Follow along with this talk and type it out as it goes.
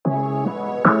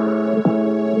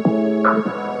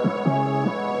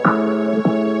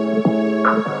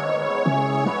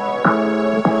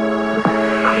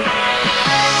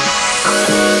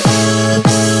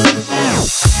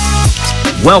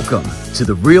Welcome to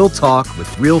the Real Talk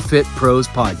with Real Fit Pros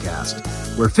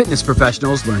podcast, where fitness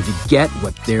professionals learn to get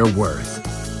what they're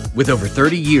worth. With over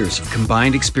 30 years of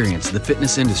combined experience in the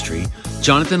fitness industry,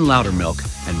 Jonathan Loudermilk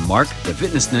and Mark the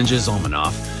Fitness Ninja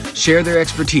Zalmanoff share their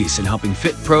expertise in helping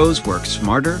fit pros work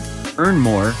smarter, earn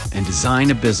more, and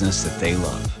design a business that they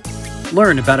love.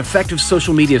 Learn about effective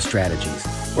social media strategies,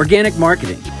 organic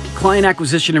marketing, client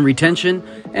acquisition and retention,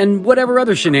 and whatever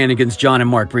other shenanigans John and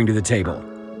Mark bring to the table.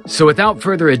 So without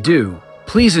further ado,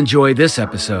 please enjoy this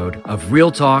episode of Real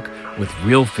Talk with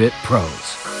Real Fit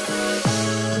Pros.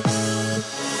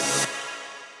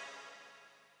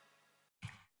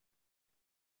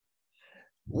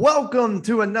 Welcome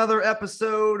to another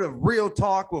episode of Real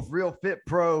Talk with Real Fit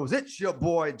Pros. It's your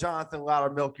boy, Jonathan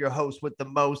Loudermilk, your host with the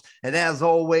most. And as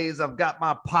always, I've got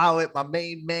my pilot, my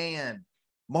main man,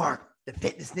 Mark the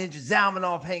Fitness Ninja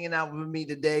Zalmanoff, hanging out with me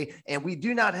today. And we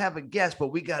do not have a guest, but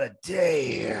we got a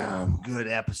damn good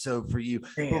episode for you.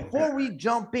 Before we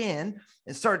jump in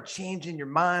and start changing your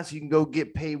mind so you can go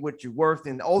get paid what you're worth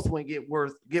and ultimately get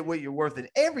what you're worth in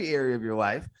every area of your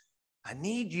life, I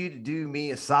need you to do me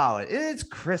a solid. It's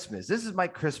Christmas. This is my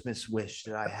Christmas wish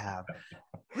that I have.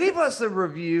 Leave us a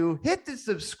review, hit the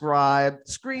subscribe,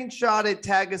 screenshot it,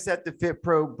 tag us at the Fit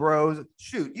Pro Bros.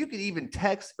 Shoot, you could even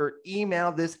text or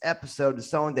email this episode to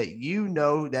someone that you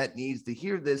know that needs to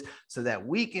hear this so that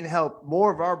we can help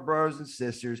more of our brothers and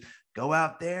sisters go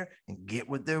out there and get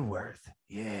what they're worth.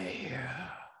 Yeah.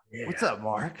 What's up,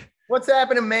 Mark? What's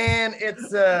happening, man?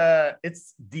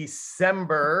 It's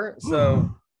December,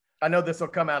 so I know this will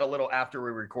come out a little after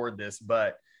we record this,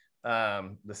 but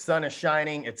the sun is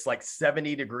shining. It's like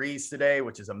 70 degrees today,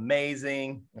 which is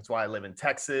amazing. That's why I live in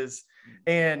Texas.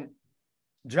 And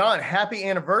John, happy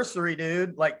anniversary,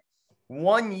 dude. Like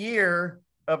 1 year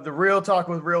of the Real Talk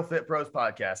with Real Fit Pros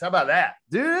podcast. How about that?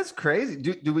 Dude, that's crazy.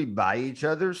 Do we buy each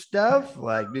other stuff?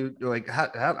 Like,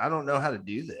 how I don't know how to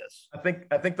do this. I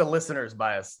think the listeners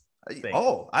buy us.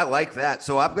 Oh, I like that.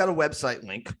 So I've got a website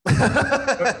link.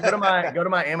 go to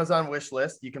my Amazon wish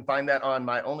list. You can find that on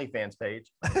my OnlyFans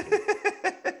page.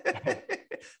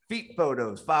 Feet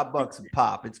photos, $5 a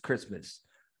pop. It's Christmas.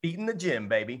 Feet in the gym,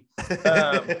 baby.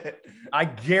 I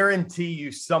guarantee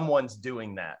you someone's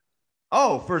doing that.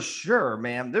 Oh, for sure,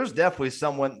 man. There's definitely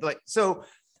someone so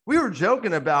we were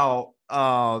joking about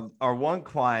our one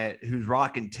client who's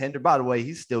rocking Tinder. By the way,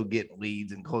 he's still getting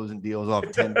leads and closing deals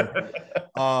off Tinder.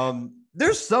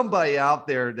 There's somebody out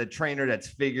there, the trainer that's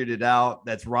figured it out,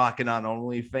 that's rocking on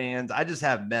OnlyFans. I just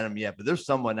haven't met him yet, but there's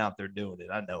someone out there doing it.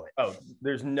 I know it. Oh,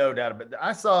 there's no doubt about it.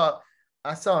 I saw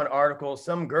an article.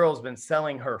 Some girl's been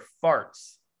selling her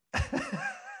farts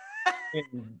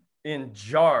in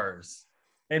jars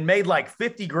and made like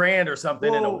 50 grand or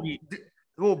something in a week.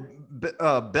 Well,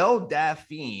 Belle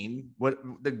Daphne,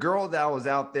 the girl that was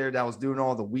out there that was doing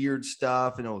all the weird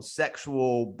stuff and it was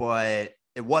sexual, but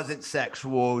it wasn't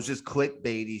sexual. It was just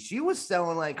clickbaity. She was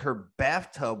selling like her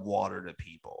bathtub water to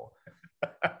people.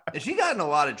 And she got in a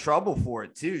lot of trouble for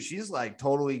it too. She's like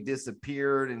totally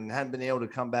disappeared and hadn't been able to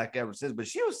come back ever since, but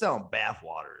she was selling bath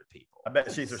water to people. I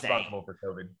bet she's responsible for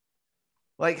COVID.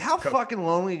 Like, how fucking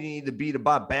lonely do you need to be to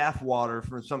buy bath water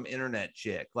from some internet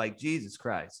chick? Like, Jesus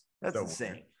Christ. That's so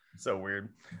insane. Weird. So weird.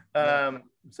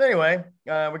 So anyway,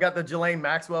 we got the Ghislaine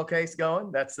Maxwell case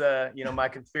going. That's my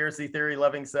conspiracy theory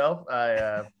loving self.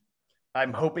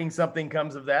 I'm hoping something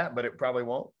comes of that, but it probably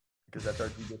won't because that's our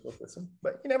judicial system.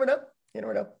 But you never know.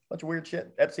 Bunch of weird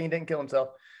shit. Epstein didn't kill himself.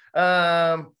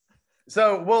 So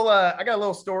I got a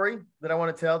little story that I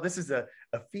want to tell. This is a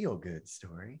feel-good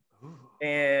story.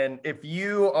 And if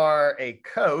you are a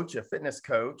coach, a fitness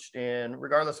coach, and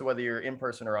regardless of whether you're in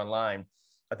person or online,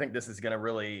 I think this is going to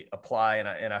really apply.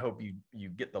 And I hope you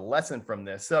get the lesson from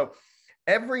this. So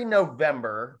every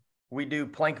November, we do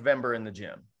Plankvember in the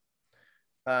gym.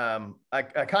 I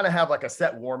kind of have like a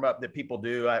set warm up that people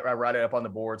do. I write it up on the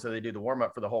board. So they do the warm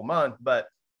up for the whole month. But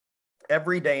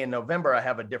every day in November, I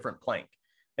have a different plank.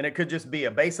 And it could just be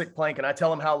a basic plank. And I tell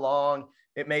them how long.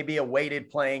 It may be a weighted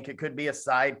plank. It could be a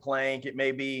side plank. It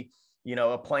may be,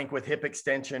 a plank with hip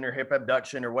extension or hip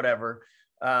abduction or whatever.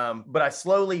 But I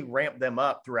slowly ramp them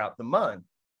up throughout the month.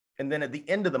 And then at the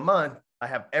end of the month, I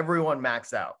have everyone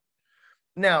max out.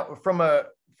 Now, from a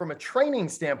training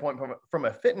standpoint, from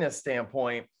a fitness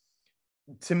standpoint,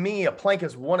 to me, a plank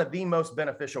is one of the most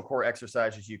beneficial core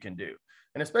exercises you can do.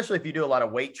 And especially if you do a lot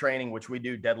of weight training, which we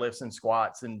do deadlifts and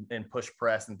squats and push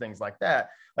press and things like that.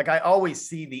 Like I always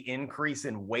see the increase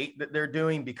in weight that they're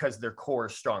doing because their core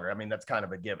is stronger. I mean, that's kind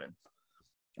of a given.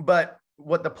 But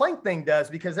what the plank thing does,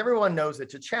 because everyone knows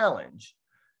it's a challenge,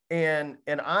 And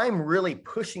I'm really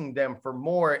pushing them for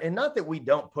more. And not that we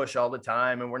don't push all the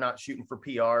time and we're not shooting for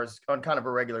PRs on kind of a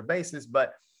regular basis,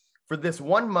 but for this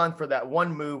 1 month, for that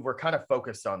one move, we're kind of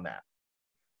focused on that.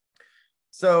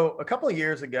 So a couple of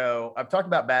years ago, I've talked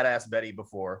about Badass Betty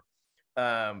before.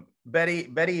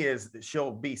 Betty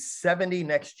she'll be 70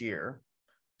 next year.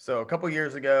 So a couple of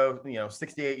years ago,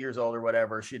 68 years old or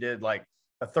whatever, she did like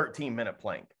a 13-minute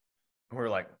plank. And we're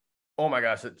like, oh my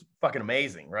gosh, it's fucking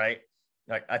amazing, right?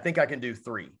 Like, I think I can do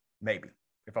 3, maybe,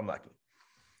 if I'm lucky.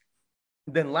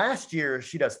 Then last year,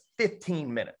 she does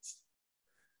 15 minutes.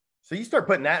 So you start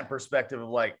putting that in perspective of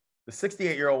like the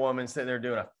 68-year-old woman sitting there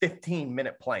doing a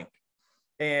 15-minute plank.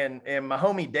 And my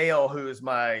homie Dale, who is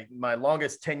my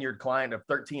longest tenured client of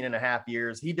 13 and a half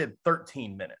years, he did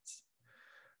 13 minutes.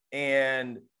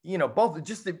 And, both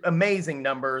just amazing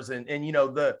numbers. And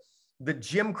the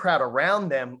gym crowd around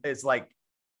them is like,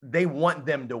 they want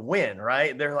them to win,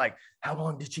 right? They're like, how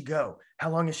long did she go? How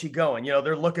long is she going?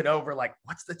 They're looking over like,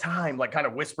 what's the time? Like kind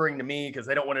of whispering to me because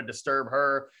they don't want to disturb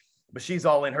her, but she's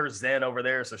all in her zen over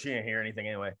there. So she didn't hear anything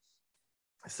anyway.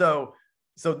 So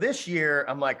this year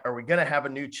I'm like, are we going to have a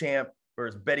new champ, or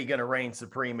is Betty going to reign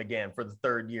supreme again for the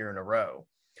 3rd year in a row?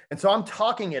 And so I'm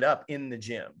talking it up in the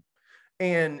gym,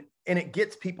 and it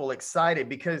gets people excited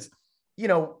because,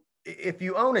 if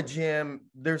you own a gym,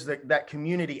 there's that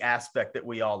community aspect that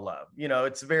we all love.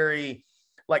 It's very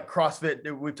like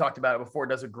CrossFit. We've talked about it before,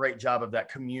 does a great job of that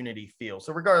community feel.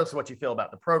 So regardless of what you feel about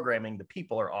the programming, the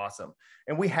people are awesome.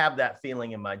 And we have that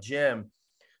feeling in my gym.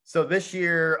 So this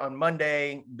year on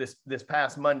Monday, this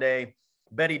past Monday,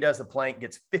 Betty does a plank,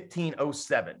 gets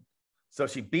 15:07. So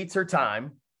she beats her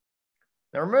time.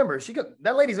 Now remember,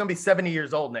 that lady's going to be 70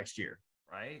 years old next year.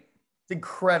 Right. It's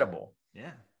incredible.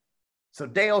 Yeah. So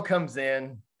Dale comes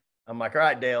in. I'm like, all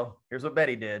right, Dale, here's what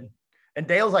Betty did. And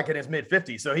Dale's like in his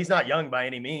mid-50s. So he's not young by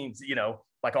any means,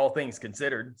 like all things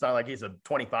considered. It's not like he's a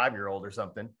 25-year-old or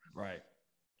something. Right.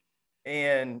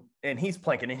 And he's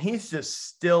planking, and he's just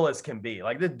still as can be.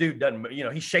 Like, this dude doesn't,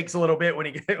 he shakes a little bit when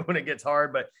it gets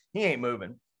hard, but he ain't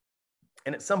moving.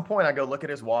 And at some point I go look at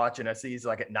his watch and I see he's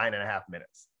like at 9.5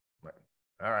 minutes. I'm like,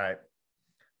 all right.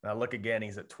 And I look again,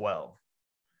 he's at 12.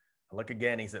 I look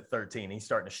again, he's at 13. He's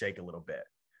starting to shake a little bit.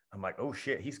 I'm like, oh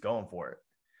shit, he's going for it.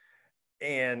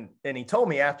 And he told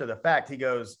me after the fact, he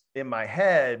goes, in my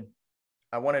head,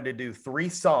 I wanted to do 3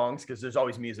 songs because there's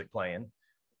always music playing.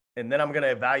 And then I'm going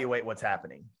to evaluate what's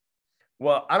happening.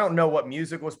 Well, I don't know what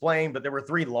music was playing, but there were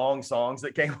 3 long songs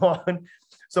that came on.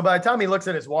 So by the time he looks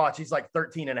at his watch, he's like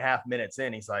 13.5 minutes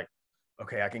in. He's like,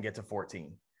 okay, I can get to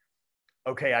 14.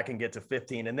 Okay, I can get to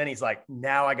 15. And then he's like,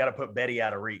 now I got to put Betty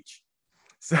out of reach.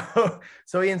 So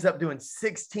he ends up doing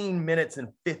 16 minutes and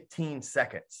 15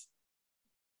 seconds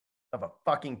of a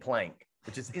fucking plank,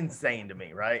 which is insane to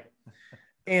me, right?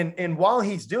 And while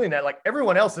he's doing that, like,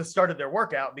 everyone else has started their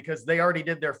workout because they already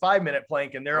did their 5-minute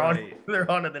plank and they're on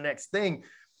to the next thing.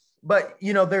 But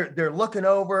they're looking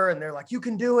over and they're like, you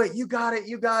can do it, you got it.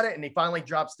 And he finally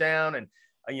drops down, and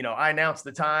I announce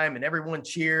the time and everyone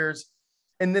cheers.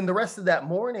 And then the rest of that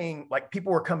morning, like,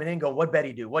 people were coming in going, what'd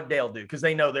Betty do? What'd Dale do? Because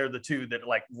they know they're the two that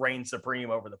like reign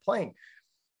supreme over the plank.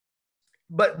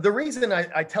 But the reason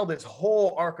I tell this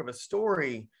whole arc of a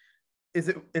story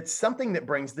is it's something that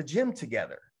brings the gym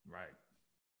together. Right.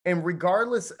 And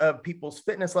regardless of people's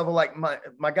fitness level, like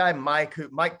my guy,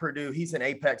 Mike Purdue, he's in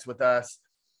Apex with us.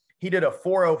 He did a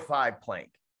 4:05 plank.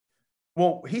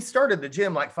 Well, he started the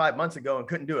gym like 5 months ago and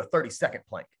couldn't do a 30-second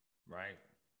plank. Right.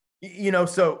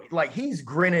 So like, he's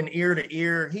grinning ear to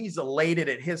ear. He's elated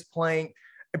at his plank,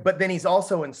 but then he's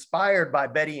also inspired by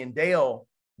Betty and Dale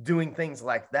doing things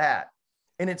like that.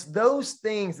 And it's those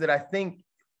things that I think,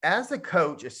 as a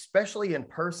coach, especially in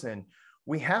person,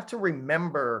 we have to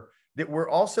remember that we're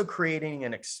also creating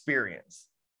an experience.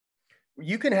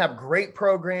 You can have great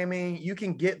programming, you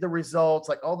can get the results,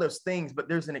 like all those things, but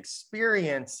there's an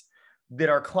experience that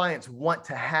our clients want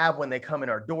to have when they come in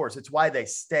our doors. It's why they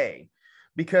stay.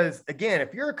 Because again,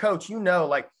 if you're a coach,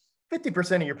 like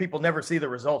 50% of your people never see the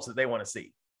results that they want to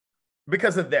see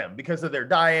because of them, because of their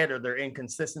diet or their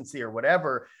inconsistency or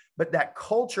whatever. But that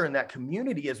culture and that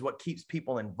community is what keeps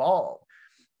people involved.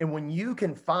 And when you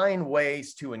can find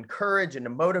ways to encourage and to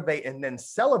motivate and then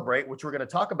celebrate, which we're going to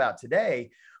talk about today,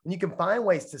 when you can find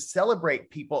ways to celebrate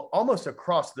people almost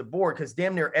across the board, because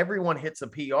damn near everyone hits a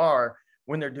PR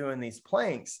when they're doing these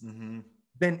planks,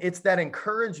 then it's that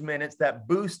encouragement, it's that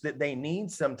boost that they need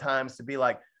sometimes to be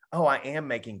like, oh, I am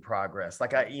making progress.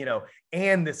 Like,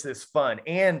 and this is fun.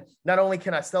 And not only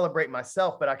can I celebrate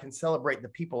myself, but I can celebrate the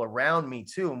people around me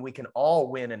too. And we can all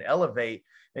win and elevate.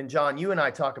 And John, you and I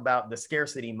talk about the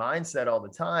scarcity mindset all the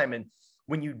time. And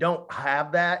when you don't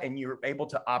have that and you're able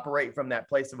to operate from that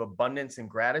place of abundance and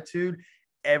gratitude,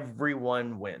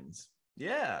 everyone wins.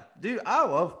 Yeah, dude, I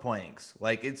love planks.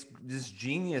 Like, it's just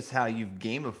genius how you've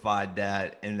gamified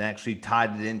that and actually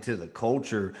tied it into the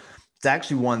culture. It's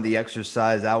actually one of the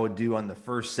exercises I would do on the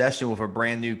first session with a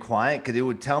brand new client, because it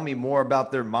would tell me more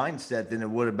about their mindset than it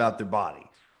would about their body.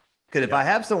 Because if I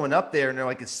have someone up there and they're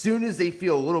like, as soon as they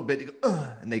feel a little bit, they go,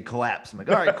 and they collapse. I'm like,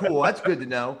 all right, cool. That's good to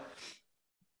know.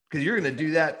 Because you're going to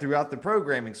do that throughout the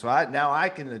programming. So now I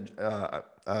can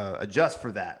adjust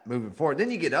for that moving forward.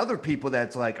 Then you get other people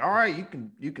that's like, all right,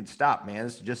 you can stop, man.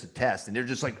 This is just a test. And they're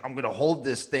just like, I'm going to hold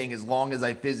this thing as long as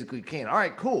I physically can. All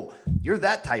right, cool. You're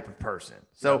that type of person.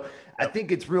 So I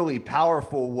think it's really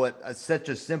powerful what such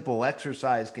a simple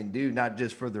exercise can do, not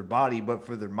just for their body, but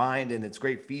for their mind. And it's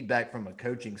great feedback from a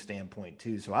coaching standpoint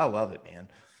too. So I love it, man.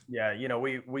 Yeah, you know,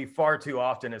 we far too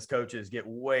often as coaches get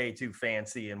way too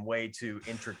fancy and way too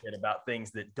intricate about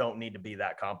things that don't need to be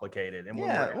that complicated. And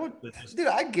dude,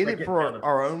 I get it for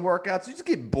our own workouts. You just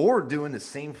get bored doing the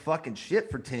same fucking shit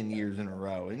for 10 years in a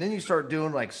row. And then you start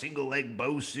doing like single leg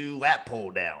Bosu lat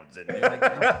pull downs and you're like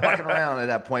fucking around at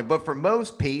that point. But for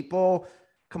most people,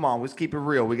 come on, let's keep it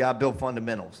real. We got to build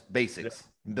fundamentals, basics,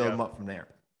 and build them up from there.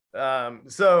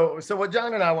 So what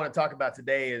John and I want to talk about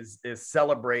today is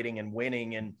celebrating and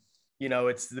winning. And, you know,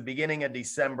 it's the beginning of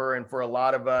December. And for a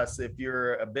lot of us, if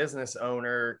you're a business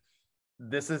owner,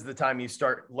 this is the time you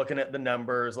start looking at the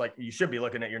numbers. Like, you should be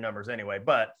looking at your numbers anyway,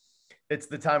 but it's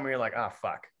the time where you're like,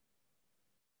 fuck,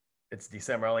 it's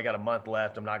December. I only got a month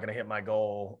left. I'm not going to hit my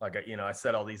goal. Like, you know, I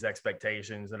set all these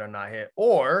expectations that are not hit.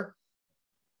 Or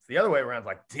it's the other way around. It's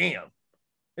like, damn,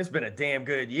 it's been a damn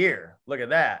good year. Look at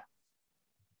that.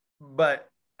 But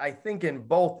I think in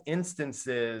both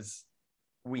instances,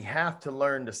 we have to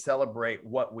learn to celebrate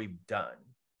what we've done.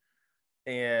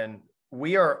 And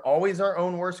we are always our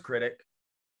own worst critic.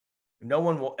 No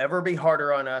one will ever be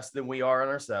harder on us than we are on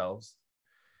ourselves.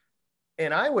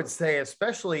 And I would say,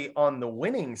 especially on the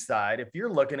winning side, if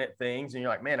you're looking at things and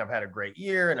you're like, man, I've had a great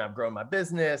year and I've grown my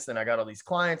business and I got all these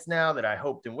clients now that I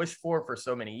hoped and wished for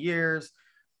so many years,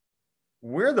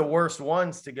 we're the worst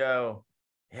ones to go,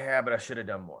 yeah, but I should have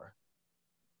done more.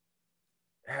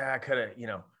 I could have, you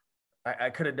know,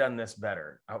 I could have done this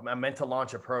better. I meant to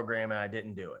launch a program and I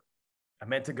didn't do it. I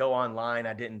meant to go online.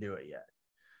 I didn't do it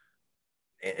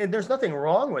yet. And there's nothing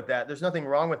wrong with that. There's nothing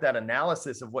wrong with that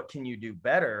analysis of what can you do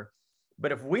better.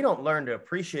 But if we don't learn to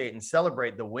appreciate and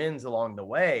celebrate the wins along the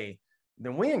way,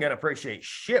 then we ain't going to appreciate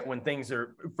shit when things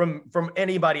are from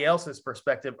anybody else's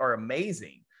perspective are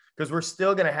amazing, because we're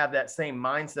still going to have that same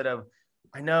mindset of,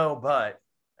 I know, but,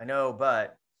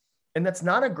 and that's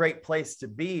not a great place to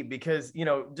be, because, you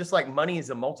know, just like money is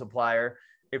a multiplier.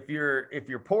 If you're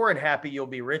poor and happy, you'll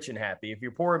be rich and happy. If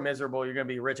you're poor and miserable, you're going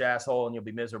to be a rich asshole and you'll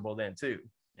be miserable then too.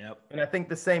 Yep. And I think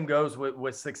the same goes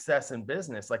with success in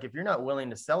business. Like, if you're not willing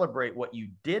to celebrate what you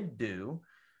did do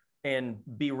and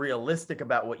be realistic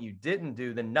about what you didn't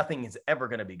do, then nothing is ever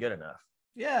going to be good enough.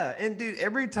 Yeah. And dude,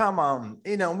 every time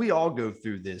you know, we all go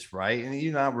through this, right? And you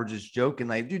and I were just joking,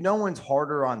 like, dude, no one's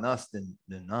harder on us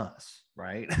than us,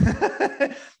 right?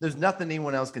 There's nothing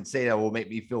anyone else can say that will make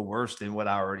me feel worse than what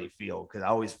I already feel, because I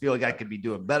always feel like I could be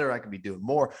doing better, I could be doing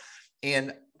more.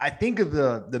 And I think of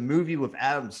the movie with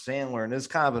Adam Sandler, and it's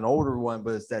kind of an older one,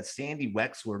 but it's that Sandy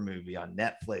Wexler movie on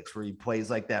Netflix where he plays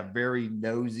like that very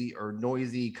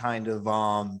noisy kind of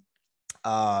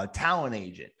talent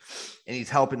agent, and he's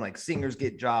helping like singers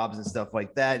get jobs and stuff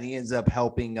like that. And he ends up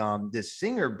helping this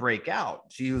singer break out.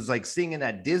 She was like singing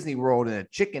at Disney World in a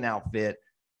chicken outfit,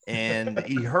 and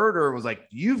he heard her, was like,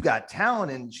 you've got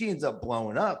talent, and she ends up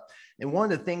blowing up. And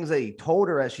one of the things that he told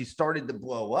her as she started to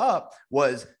blow up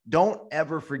was, don't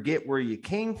ever forget where you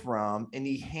came from. And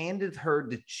he handed her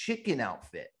the chicken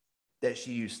outfit that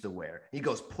she used to wear. He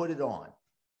goes, put it on.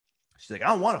 She's like, I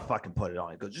don't want to fucking put it on.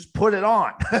 He goes, just put it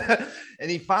on. And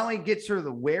he finally gets her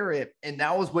to wear it. And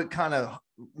that was what kind of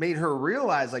made her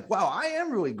realize, like, wow, I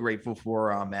am really grateful for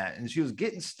where I'm at. And she was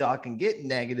getting stuck and getting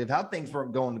negative, how things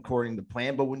weren't going according to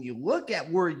plan. But when you look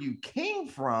at where you came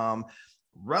from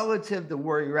relative to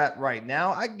where you're at right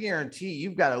now, I guarantee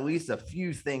you've got at least a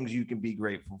few things you can be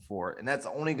grateful for. And that's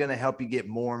only going to help you get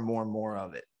more and more and more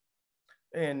of it.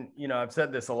 And, you know, I've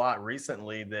said this a lot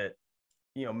recently that,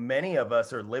 you know, many of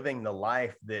us are living the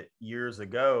life that years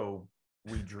ago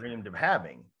we dreamed of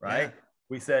having, right? Yeah.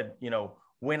 We said, you know,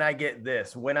 when I get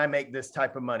this, when I make this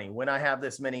type of money, when I have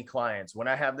this many clients, when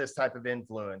I have this type of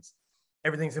influence,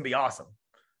 everything's gonna be awesome.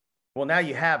 Well, now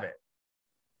you have it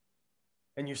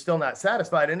and you're still not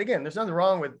satisfied. And again, there's nothing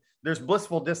wrong with, there's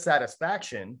blissful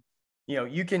dissatisfaction. You know,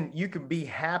 you can be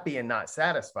happy and not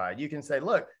satisfied. You can say,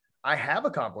 look, I have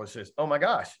accomplished this. Oh my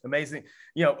gosh, amazing.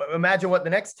 You know, imagine what the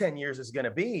next 10 years is going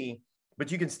to be,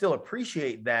 but you can still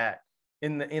appreciate that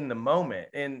in the moment.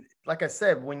 And like I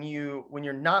said, when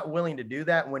you're not willing to do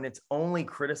that, when it's only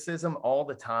criticism all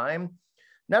the time,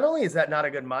 not only is that not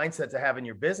a good mindset to have in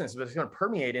your business, but it's going to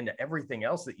permeate into everything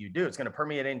else that you do. It's going to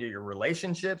permeate into your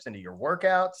relationships, into your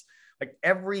workouts. Like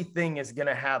everything is going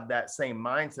to have that same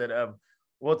mindset of,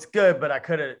 well, it's good, but I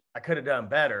could have done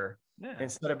better. Yeah.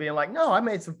 Instead of being like, no, I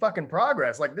made some fucking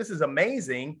progress. Like, this is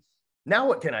amazing. Now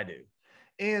what can I do?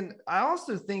 And I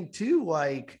also think too,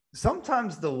 like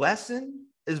sometimes the lesson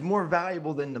is more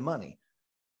valuable than the money.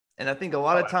 And I think a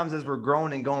lot of times as we're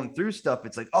growing and going through stuff,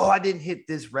 it's like, oh, I didn't hit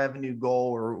this revenue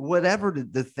goal or whatever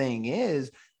the thing is.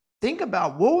 Think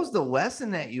about what was the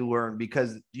lesson that you learned,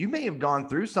 because you may have gone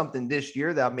through something this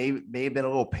year that may have been a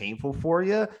little painful for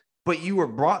you, but you were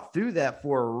brought through that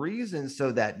for a reason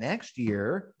so that next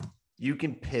year you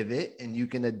can pivot and you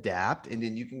can adapt, and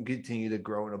then you can continue to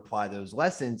grow and apply those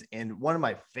lessons. And one of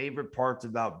my favorite parts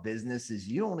about business is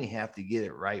you only have to get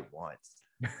it right once.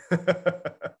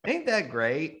 Ain't that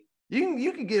great?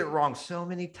 You can get it wrong so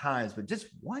many times, but just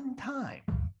one time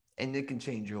and it can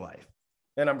change your life.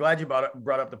 And I'm glad you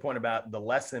brought up the point about the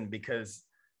lesson, because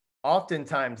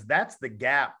oftentimes that's the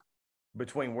gap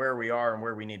between where we are and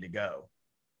where we need to go.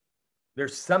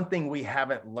 There's something we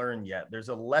haven't learned yet. There's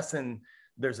a lesson,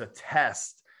 there's a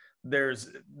test, there's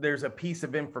a piece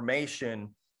of information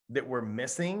that we're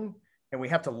missing, and we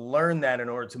have to learn that in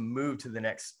order to move to the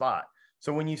next spot.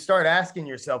 So when you start asking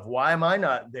yourself, why am I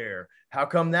not there? How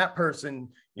come that person,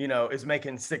 you know, is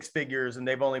making 6 figures and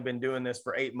they've only been doing this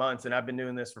for 8 months and I've been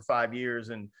doing this for 5 years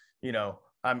and, you know,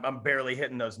 I'm barely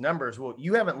hitting those numbers. Well,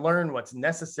 you haven't learned what's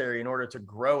necessary in order to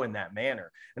grow in that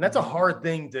manner. And that's a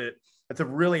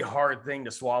really hard thing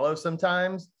to swallow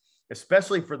sometimes,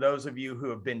 especially for those of you who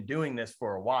have been doing this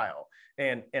for a while.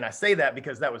 And I say that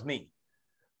because that was me.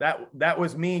 That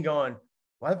was me going,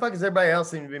 why the fuck does everybody else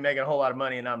seem to be making a whole lot of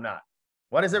money and I'm not?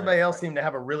 Why does everybody else seem to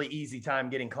have a really easy time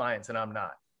getting clients and I'm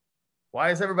not?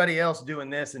 Why is everybody else doing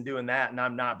this and doing that and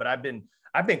I'm not? But I've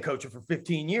been coaching for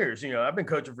 15 years. You know, I've been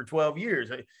coaching for 12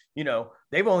 years. You know,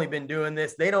 they've only been doing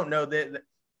this. They don't know that.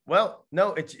 Well,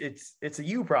 no, it's a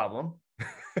you problem.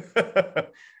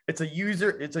 It's a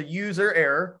user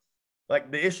error.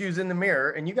 Like the issue's in the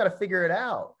mirror, and you got to figure it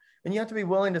out. And you have to be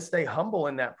willing to stay humble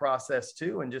in that process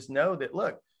too. And just know that,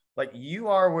 look, like you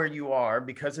are where you are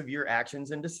because of your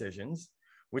actions and decisions,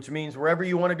 which means wherever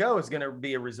you want to go is going to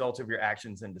be a result of your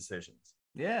actions and decisions.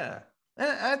 Yeah. And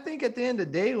I think at the end of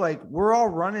the day, like we're all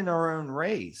running our own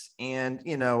race. And,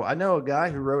 you know, I know a guy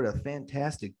who wrote a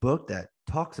fantastic book that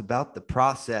talks about the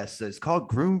process. It's called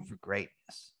Groom for Greatness.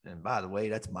 And by the way,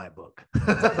 that's my book.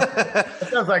 That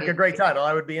sounds like a great title.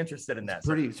 I would be interested in that.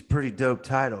 It's a pretty dope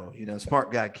title. You know,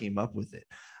 smart guy came up with it.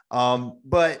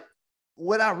 But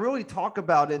what I really talk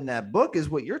about in that book is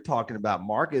what you're talking about,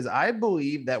 Mark, is I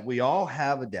believe that we all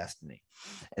have a destiny,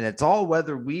 and it's all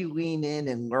whether we lean in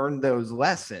and learn those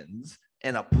lessons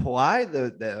and apply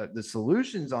the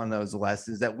solutions on those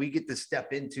lessons that we get to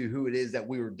step into who it is that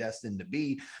we were destined to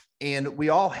be. And we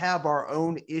all have our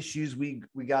own issues we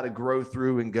got to grow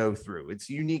through and go through. It's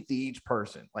unique to each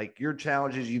person. Like your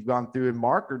challenges you've gone through in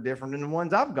Mark are different than the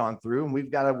ones I've gone through, and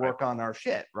we've got to work on our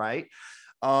shit, right?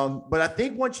 But I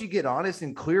think once you get honest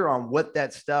and clear on what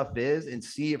that stuff is and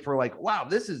see it for like, wow,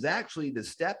 this is actually the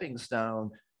stepping stone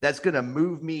that's going to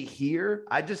move me here.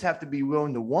 I just have to be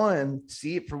willing to, 1,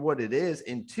 see it for what it is,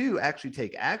 and 2, actually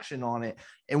take action on it.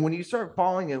 And when you start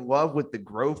falling in love with the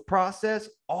growth process,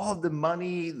 all the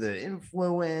money, the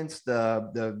influence,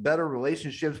 the better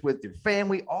relationships with your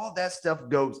family, all that stuff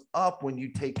goes up when you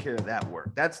take care of that work.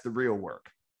 That's the real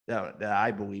work that I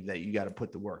believe that you got to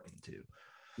put the work into.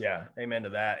 Yeah. Amen to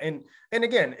that. And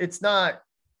again, it's not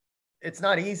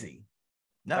easy.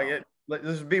 No,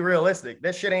 let's be realistic.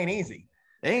 That shit ain't easy.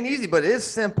 It ain't easy, but it's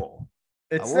simple.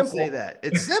 I will say that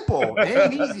it's simple. It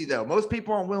ain't easy though. Most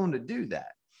people aren't willing to do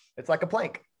that. It's like a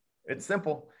plank. It's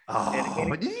simple. Oh, it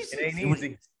ain't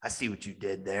easy. I see what you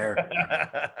did there.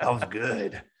 That was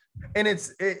good.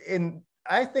 And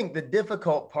I think the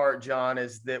difficult part, John,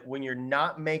 is that when you're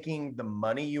not making the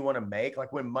money you want to make,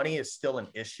 like when money is still an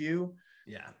issue,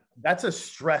 yeah, that's a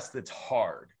stress that's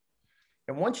hard.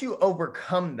 And once you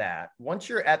overcome that, once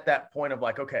you're at that point of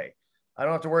like, okay, I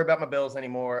don't have to worry about my bills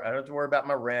anymore. I don't have to worry about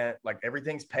my rent. Like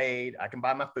everything's paid. I can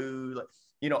buy my food, like,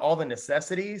 you know, all the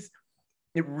necessities.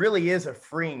 It really is a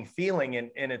freeing feeling.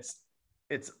 And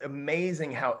it's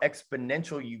amazing how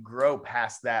exponential you grow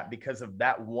past that because of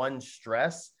that one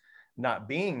stress not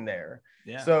being there.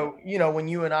 Yeah. So, you know, when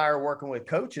you and I are working with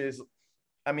coaches,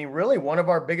 I mean, really one of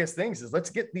our biggest things is let's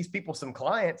get these people some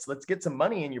clients, let's get some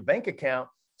money in your bank account.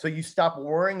 So you stop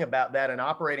worrying about that and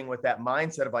operating with that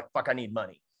mindset of like, fuck, I need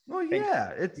money. Well,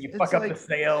 yeah, and you fuck up the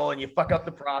sale and you fuck up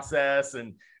the process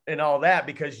and all that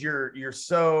because you're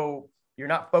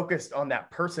not focused on that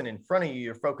person in front of you.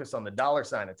 You're focused on the dollar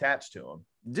sign attached to them.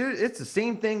 Dude, it's the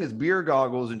same thing as beer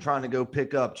goggles and trying to go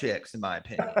pick up chicks, in my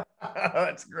opinion.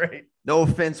 That's great. No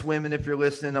offense, women, if you're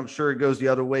listening. I'm sure it goes the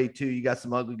other way too. You got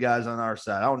some ugly guys on our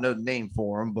side. I don't know the name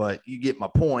for them, but you get my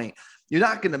point. You're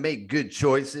not going to make good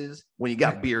choices when you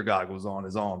got beer goggles on,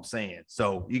 is all I'm saying.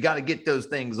 So you got to get those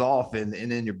things off, and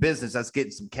in your business, that's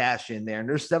getting some cash in there. And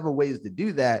there's several ways to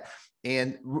do that.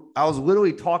 And I was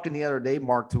literally talking the other day,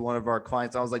 Mark, to one of our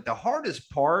clients. I was like, the hardest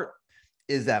part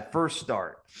is that first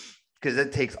start, because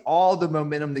it takes all the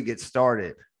momentum to get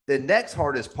started. The next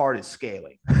hardest part is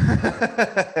scaling.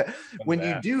 When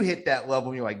you do hit that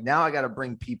level, you're like, now I got to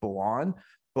bring people on.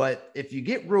 But if you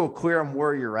get real clear on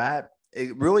where you're at,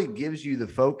 it really gives you the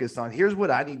focus on, here's what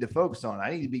I need to focus on.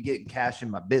 I need to be getting cash in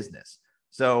my business.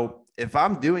 So if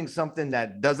I'm doing something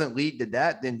that doesn't lead to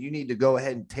that, then you need to go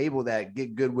ahead and table that,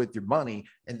 get good with your money.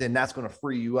 And then that's going to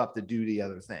free you up to do the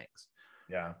other things.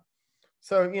 Yeah.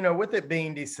 So, with it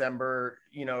being December,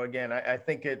 again, I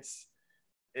think it's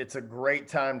a great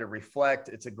time to reflect.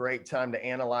 It's a great time to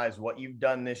analyze what you've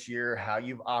done this year, how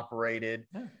you've operated,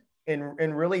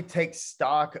 and really take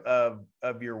stock of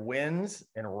your wins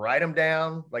and write them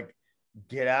down. Like,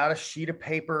 get out a sheet of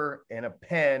paper and a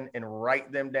pen and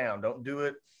write them down. Don't do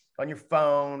it on your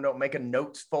phone. Don't make a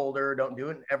notes folder. Don't do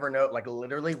it in Evernote. Like,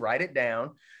 literally write it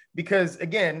down, because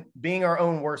again, being our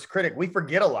own worst critic, we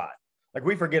forget a lot. Like,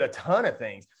 we forget a ton of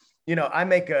things. I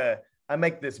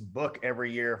make this book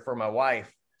every year for my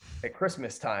wife at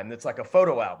Christmas time. That's like a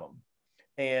photo album.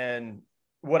 And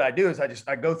what I do is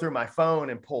I go through my phone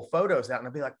and pull photos out, and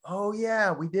I'll be like, oh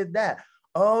yeah, we did that.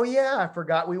 Oh yeah, I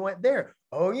forgot we went there.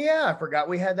 Oh yeah, I forgot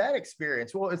we had that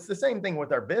experience. Well, it's the same thing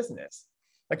with our business.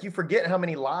 Like, you forget how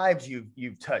many lives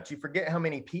you've touched. You forget how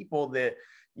many people that,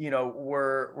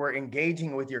 were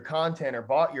engaging with your content or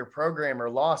bought your program or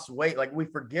lost weight. Like, we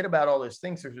forget about all those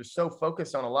things because we're so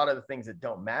focused on a lot of the things that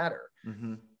don't matter.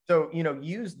 Mm-hmm. So,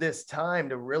 use this time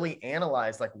to really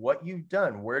analyze like what you've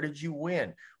done. Where did you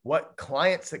win? What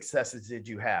client successes did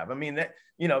you have? I mean,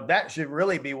 that should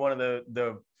really be one of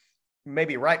the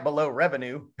maybe right below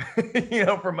revenue,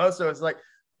 for most of us. Like,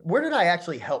 where did I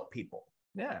actually help people?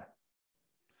 Yeah.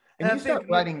 And you start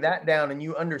writing that down, and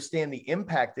you understand the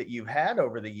impact that you've had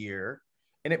over the year,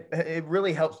 and it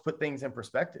really helps put things in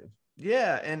perspective.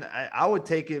 Yeah. And I would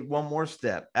take it one more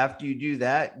step. After you do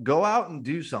that, go out and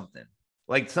do something.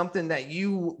 Like something that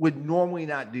you would normally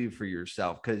not do for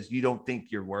yourself because you don't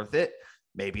think you're worth it.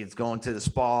 Maybe it's going to the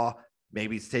spa.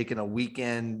 Maybe it's taking a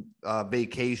weekend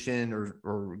vacation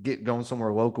or going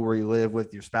somewhere local where you live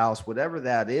with your spouse, whatever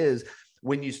that is.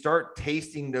 When you start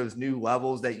tasting those new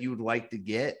levels that you would like to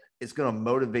get, it's going to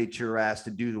motivate your ass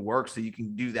to do the work so you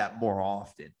can do that more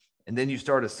often. And then you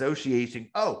start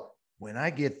associating, oh, when I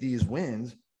get these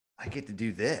wins, I get to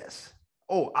do this.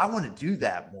 Oh, I want to do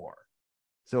that more.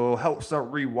 So it'll help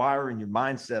start rewiring your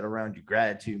mindset around your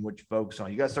gratitude and what you focus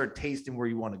on. You got to start tasting where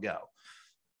you want to go.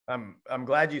 I'm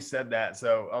glad you said that.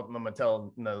 So I'm going to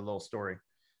tell another little story.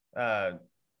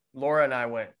 Laura and I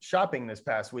went shopping this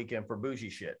past weekend for bougie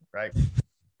shit, right?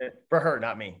 For her,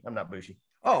 not me. I'm not bougie.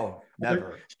 Oh,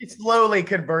 never. She's slowly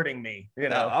converting me,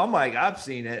 No, I'm like, I've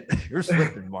seen it. You're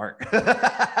slipping, Mark.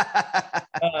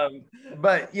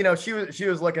 But she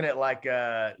was looking at like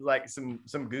some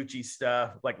Gucci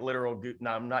stuff, like literal Gucci.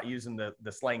 No, I'm not using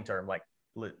the slang term, like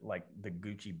the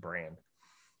Gucci brand.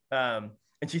 And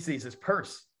she sees this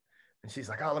purse, and she's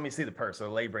like, oh, let me see the purse. So the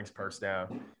lady brings purse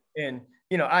down, and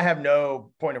I have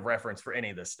no point of reference for any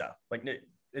of this stuff. Like,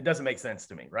 it doesn't make sense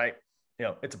to me, right?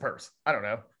 It's a purse. I don't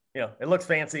know. It looks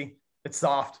fancy. It's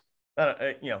soft. What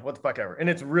the fuck ever. And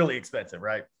it's really expensive,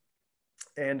 right?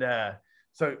 And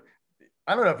so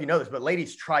I don't know if you know this, but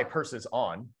ladies try purses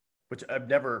on, which I've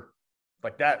never,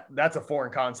 like that's a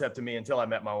foreign concept to me until I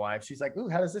met my wife. She's like, ooh,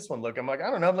 how does this one look? I'm like,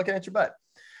 I don't know. I'm looking at your butt.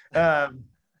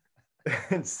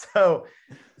 And so,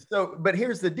 but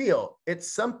here's the deal.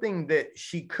 It's something that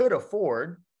she could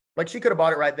afford. Like, she could have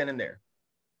bought it right then and there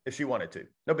if she wanted to.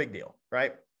 No big deal,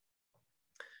 right?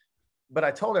 But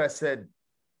I told her, I said,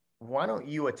 why don't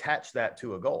you attach that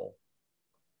to a goal?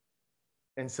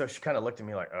 And so she kind of looked at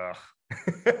me like, ugh.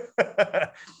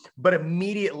 But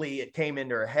immediately it came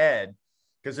into her head,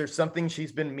 because there's something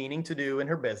she's been meaning to do in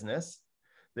her business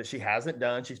that she hasn't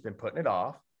done. She's been putting it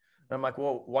off. And I'm like,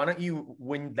 well, why don't you,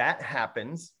 when that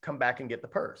happens, come back and get the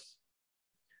purse?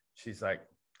 She's like,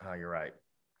 oh, you're right.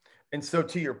 And so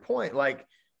to your point, like,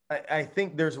 I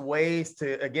think there's ways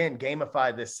to, again,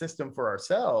 gamify this system for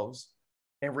ourselves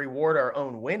and reward our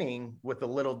own winning with a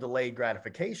little delayed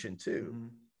gratification too. Mm-hmm.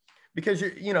 Because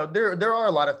there are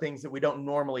a lot of things that we don't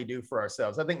normally do for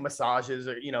ourselves. I think massages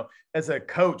are, as a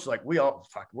coach, like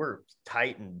we're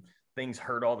tight and things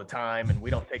hurt all the time and we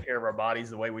don't take care of our bodies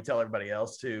the way we tell everybody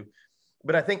else to.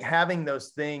 But I think having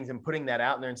those things and putting that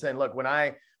out there and saying, look, when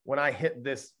I hit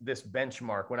this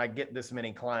benchmark, when I get this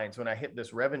many clients, when I hit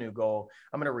this revenue goal,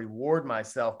 I'm going to reward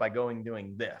myself by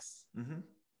doing this. Mm-hmm.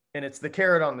 And it's the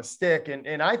carrot on the stick.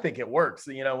 And I think it works,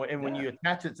 and when you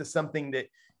attach it to something that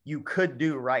you could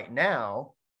do right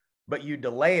now, but you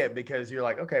delay it because you're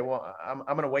like, okay, well, I'm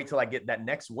going to wait till I get that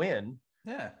next win.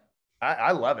 Yeah.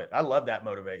 I love it. I love that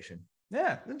motivation.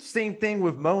 Yeah. Same thing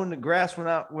with mowing the grass. When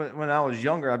I was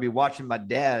younger, I'd be watching my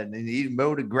dad and he'd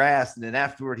mow the grass. And then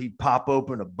afterward, he'd pop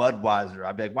open a Budweiser.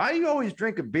 I'd be like, why do you always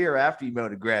drink a beer after you mow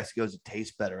the grass? He goes, it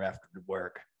tastes better after the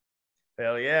work.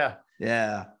 Hell yeah.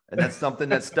 Yeah. And that's something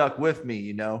that stuck with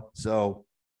me, so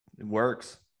it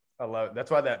works. I love it. That's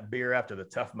why that beer after the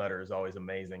Tough Mudder is always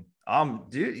amazing.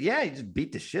 Dude, yeah, you just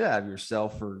beat the shit out of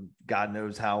yourself for God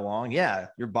knows how long. Yeah,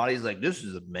 your body's like, this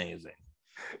is amazing.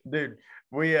 Dude,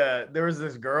 there was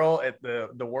this girl at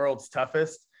the world's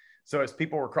toughest. So as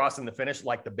people were crossing the finish,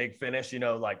 like the big finish,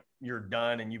 like you're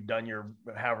done and you've done your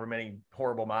however many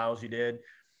horrible miles you did.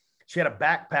 She had a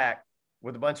backpack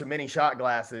with a bunch of mini shot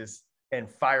glasses and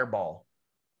Fireball.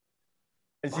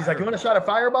 And she's like, you want a shot of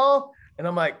Fireball? And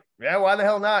I'm like, yeah, why the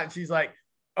hell not? And she's like,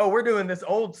 oh, we're doing this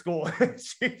old school.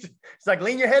 She's like,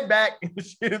 lean your head back. And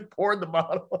she just poured the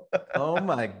bottle. Oh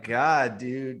my God,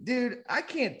 dude, I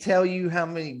can't tell you how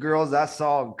many girls I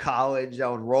saw in college. I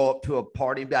would roll up to a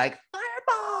party and be like,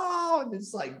 Fireball. And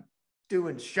it's like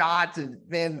doing shots. And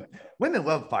man, women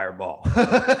love Fireball.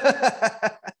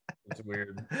 It's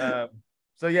weird.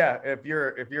 So yeah, if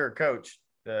you're a coach,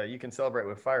 you can celebrate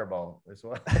with Fireball as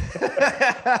well.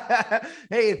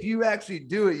 Hey, if you actually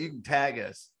do it, you can tag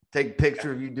us. Take a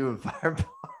picture of you doing Fireball.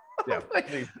 Yeah,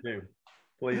 please do.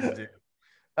 Please do.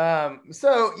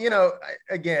 So,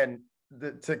 again,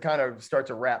 to kind of start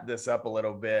to wrap this up a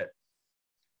little bit,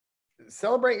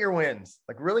 celebrate your wins.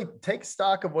 Like really take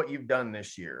stock of what you've done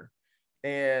this year.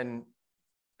 And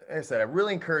like I said, I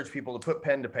really encourage people to put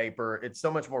pen to paper. It's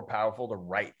so much more powerful to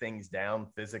write things down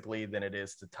physically than it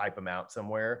is to type them out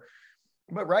somewhere.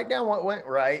 But write down what went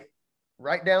right.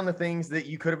 Write down the things that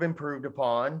you could have improved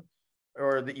upon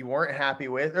or that you weren't happy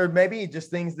with, or maybe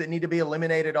just things that need to be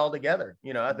eliminated altogether.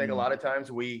 I think a lot of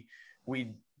times we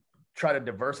try to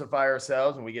diversify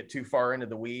ourselves and we get too far into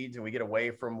the weeds and we get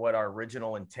away from what our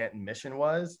original intent and mission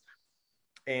was.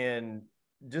 And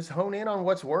just hone in on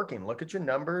what's working. Look at your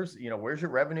numbers, where's your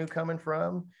revenue coming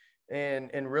from,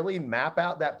 and really map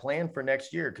out that plan for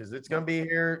next year. Cause it's going to be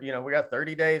here, we got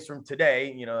 30 days from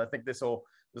today. I think this will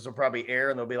probably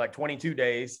air and there'll be like 22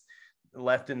 days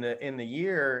left in the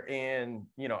year. And,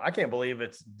 I can't believe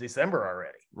it's December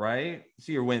already. Right.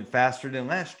 So you went faster than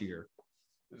last year.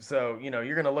 So,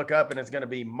 you're going to look up and it's going to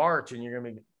be March and you're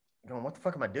going to be going, what the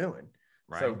fuck am I doing?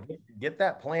 Right. So get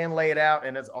that plan laid out.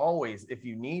 And as always, if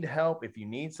you need help, if you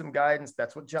need some guidance,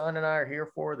 that's what John and I are here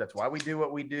for. That's why we do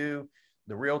what we do.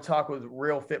 The Real Talk with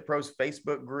Real Fit Pros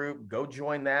Facebook group, go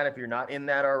join that if you're not in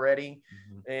that already.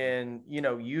 Mm-hmm. And,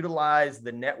 utilize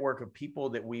the network of people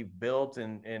that we've built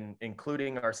and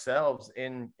including ourselves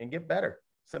and get better.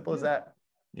 Simple as that.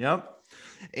 Yep.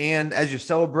 And as you're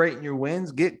celebrating your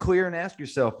wins, get clear and ask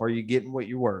yourself, are you getting what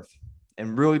you're worth?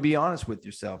 And really be honest with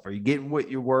yourself. Are you getting what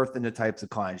you're worth in the types of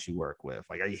clients you work with?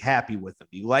 Like, are you happy with them?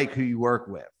 Do you like who you work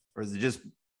with? Or is it just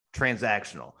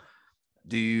transactional?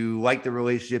 Do you like the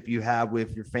relationship you have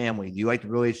with your family? Do you like the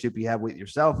relationship you have with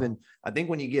yourself? And I think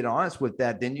when you get honest with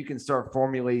that, then you can start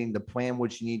formulating the plan,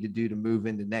 what you need to do to move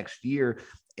into next year.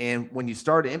 And when you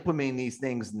start implementing these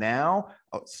things now,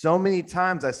 so many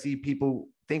times I see people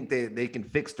think that they can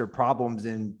fix their problems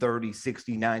in 30,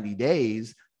 60, 90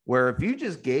 days. Where if you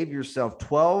just gave yourself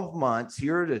 12 months,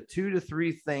 here are the 2 to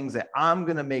 3 things that I'm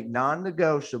going to make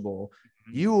non-negotiable,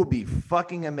 you will be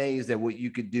fucking amazed at what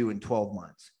you could do in 12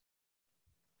 months.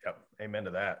 Yep. Amen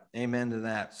to that. Amen to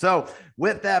that. So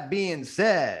with that being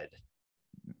said,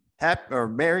 happy or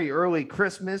merry early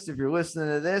Christmas if you're listening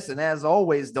to this. And as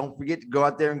always, don't forget to go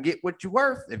out there and get what you're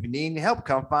worth. If you need any help,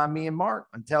 come find me and Mark.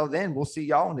 Until then, we'll see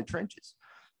y'all in the trenches.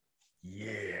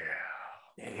 Yeah.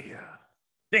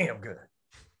 Damn good.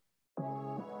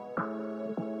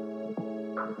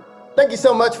 Thank you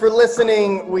so much for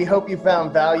listening. We hope you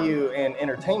found value and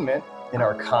entertainment in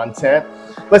our content.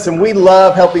 Listen, we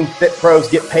love helping fit pros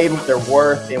get paid what they're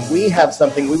worth, and we have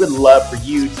something we would love for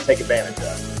you to take advantage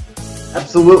of.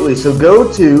 Absolutely. So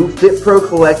go to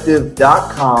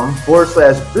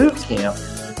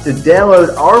fitprocollective.com/bootcamp to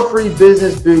download our free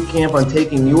business bootcamp on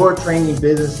taking your training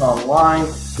business online.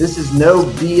 This is no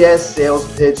BS sales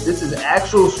pitch. This is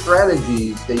actual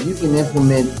strategies that you can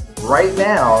implement right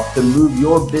now to move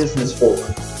your business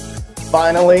forward.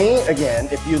 Finally, again,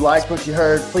 if you liked what you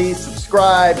heard, please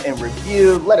subscribe and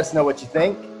review. Let us know what you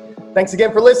think. Thanks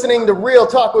again for listening to Real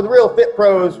Talk with Real Fit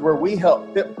Pros, where we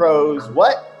help fit pros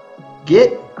what?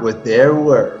 Get what they're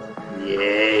worth.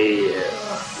 Yeah.